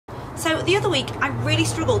So the other week I really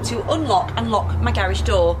struggled to unlock and lock my garage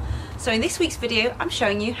door. So in this week's video I'm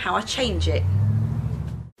showing you how I change it.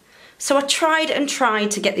 So I tried and tried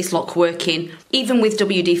to get this lock working, even with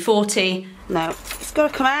WD-40. No, it's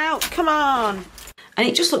got to come out, come on. And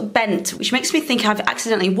it just looked bent, which makes me think I've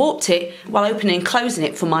accidentally warped it while opening and closing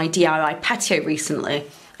it for my DIY patio recently.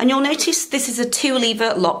 And you'll notice this is a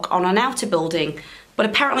 2-lever lock on an outer building, but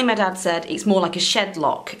apparently my dad said it's more like a shed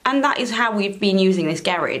lock, and that is how we've been using this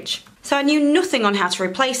garage. So I knew nothing on how to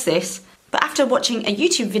replace this, but after watching a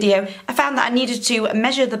YouTube video, I found that I needed to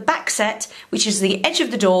measure the back set, which is the edge of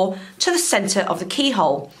the door, to the centre of the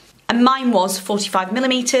keyhole. And mine was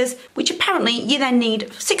 45mm, which apparently you then need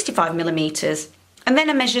 65mm. And then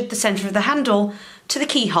I measured the centre of the handle to the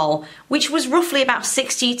keyhole, which was roughly about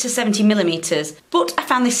 60 to 70mm. But I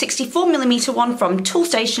found this 64mm one from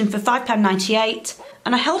Toolstation for £5.98,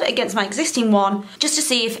 and I held it against my existing one just to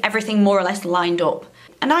see if everything more or less lined up.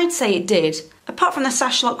 And I'd say it did, apart from the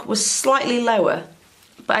sash lock was slightly lower,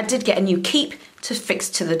 but I did get a new keep to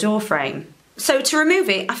fix to the door frame. So to remove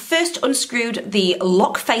it, I first unscrewed the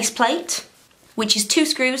lock faceplate, which is 2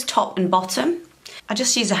 screws, top and bottom. I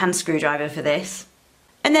just used a hand screwdriver for this.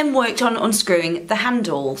 And then worked on unscrewing the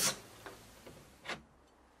handles.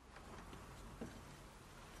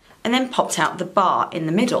 And then popped out the bar in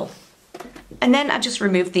the middle. And then I just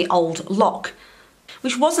removed the old lock,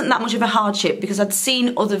 which wasn't that much of a hardship because I'd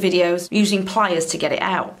seen other videos using pliers to get it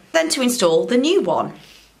out. Then to install the new one.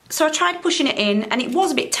 So I tried pushing it in and it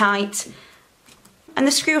was a bit tight and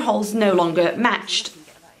the screw holes no longer matched.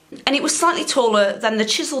 And it was slightly taller than the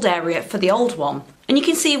chiselled area for the old one. And you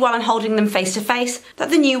can see while I'm holding them face to face that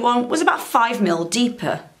the new one was about 5mm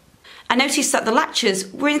deeper. I noticed that the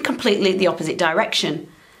latches were in completely the opposite direction.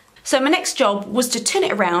 So my next job was to turn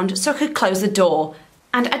it around so I could close the door.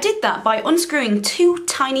 And I did that by unscrewing 2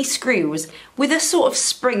 tiny screws with a sort of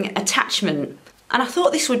spring attachment. And I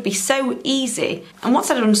thought this would be so easy. And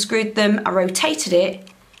once I'd unscrewed them, I rotated it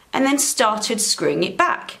and then started screwing it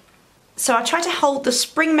back. So I tried to hold the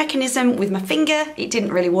spring mechanism with my finger, it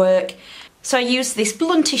didn't really work. So I used this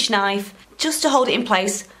bluntish knife just to hold it in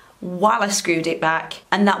place while I screwed it back,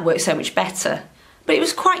 and that worked so much better. But it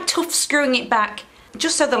was quite tough screwing it back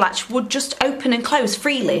just so the latch would just open and close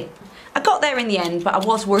freely. I got there in the end, but I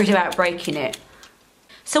was worried about breaking it.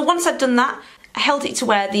 So once I'd done that, I held it to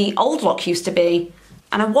where the old lock used to be,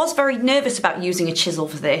 and I was very nervous about using a chisel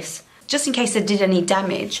for this, just in case I did any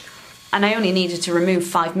damage. And I only needed to remove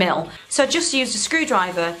 5mm. So I just used a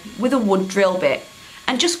screwdriver with a wood drill bit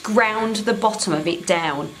and just ground the bottom of it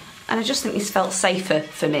down. And I just think this felt safer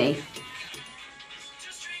for me.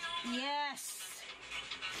 Yes!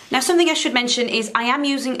 Now something I should mention is I am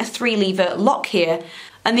using a 3-lever lock here,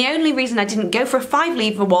 and the only reason I didn't go for a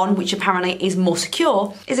 5-lever one, which apparently is more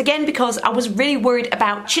secure, is again because I was really worried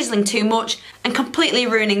about chiselling too much and completely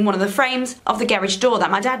ruining one of the frames of the garage door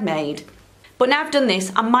that my dad made. But now I've done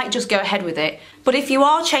this, I might just go ahead with it. But if you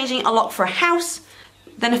are changing a lock for a house,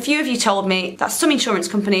 then a few of you told me that some insurance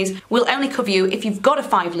companies will only cover you if you've got a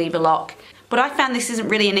 5-lever lock. But I found this isn't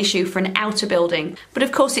really an issue for an outer building. But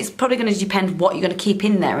of course it's probably going to depend what you're going to keep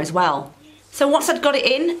in there as well. So once I'd got it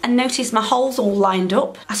in and noticed my holes all lined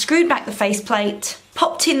up, I screwed back the faceplate,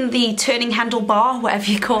 popped in the turning handle bar,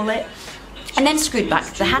 whatever you call it, and then screwed back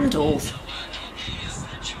the handles.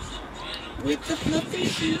 With the fluffy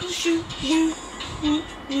shoe,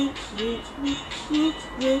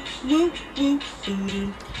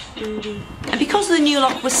 and because the new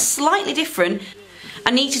lock was slightly different,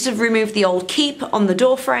 I needed to remove the old keep on the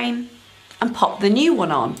door frame and pop the new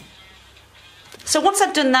one on. So once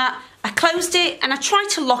I'd done that, I closed it and I tried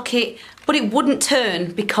to lock it, but it wouldn't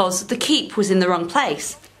turn because the keep was in the wrong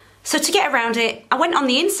place. So to get around it, I went on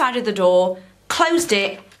the inside of the door, closed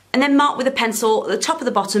it, and then marked with a pencil at the top of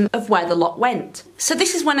the bottom of where the lock went. So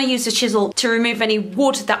this is when I used a chisel to remove any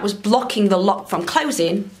wood that was blocking the lock from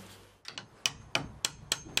closing.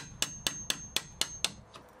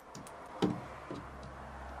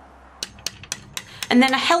 And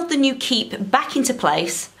then I held the new keep back into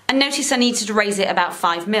place and noticed I needed to raise it about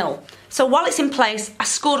 5mm. So while it's in place, I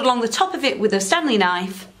scored along the top of it with a Stanley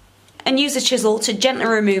knife and used a chisel to gently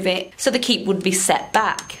remove it so the keep would be set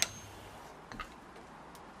back.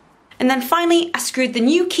 And then finally I screwed the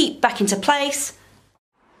new keep back into place.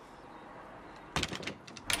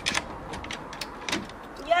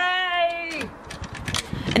 Yay!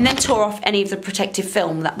 And then tore off any of the protective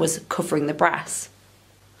film that was covering the brass.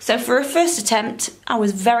 So for a first attempt, I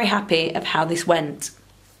was very happy of how this went.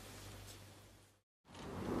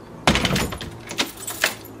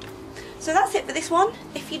 So that's it for this one.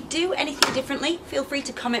 If you do anything differently, feel free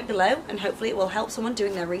to comment below and hopefully it will help someone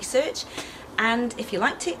doing their research. And if you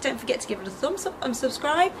liked it, don't forget to give it a thumbs up and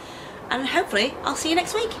subscribe. And hopefully I'll see you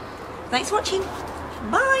next week. Thanks for watching.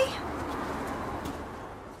 Bye.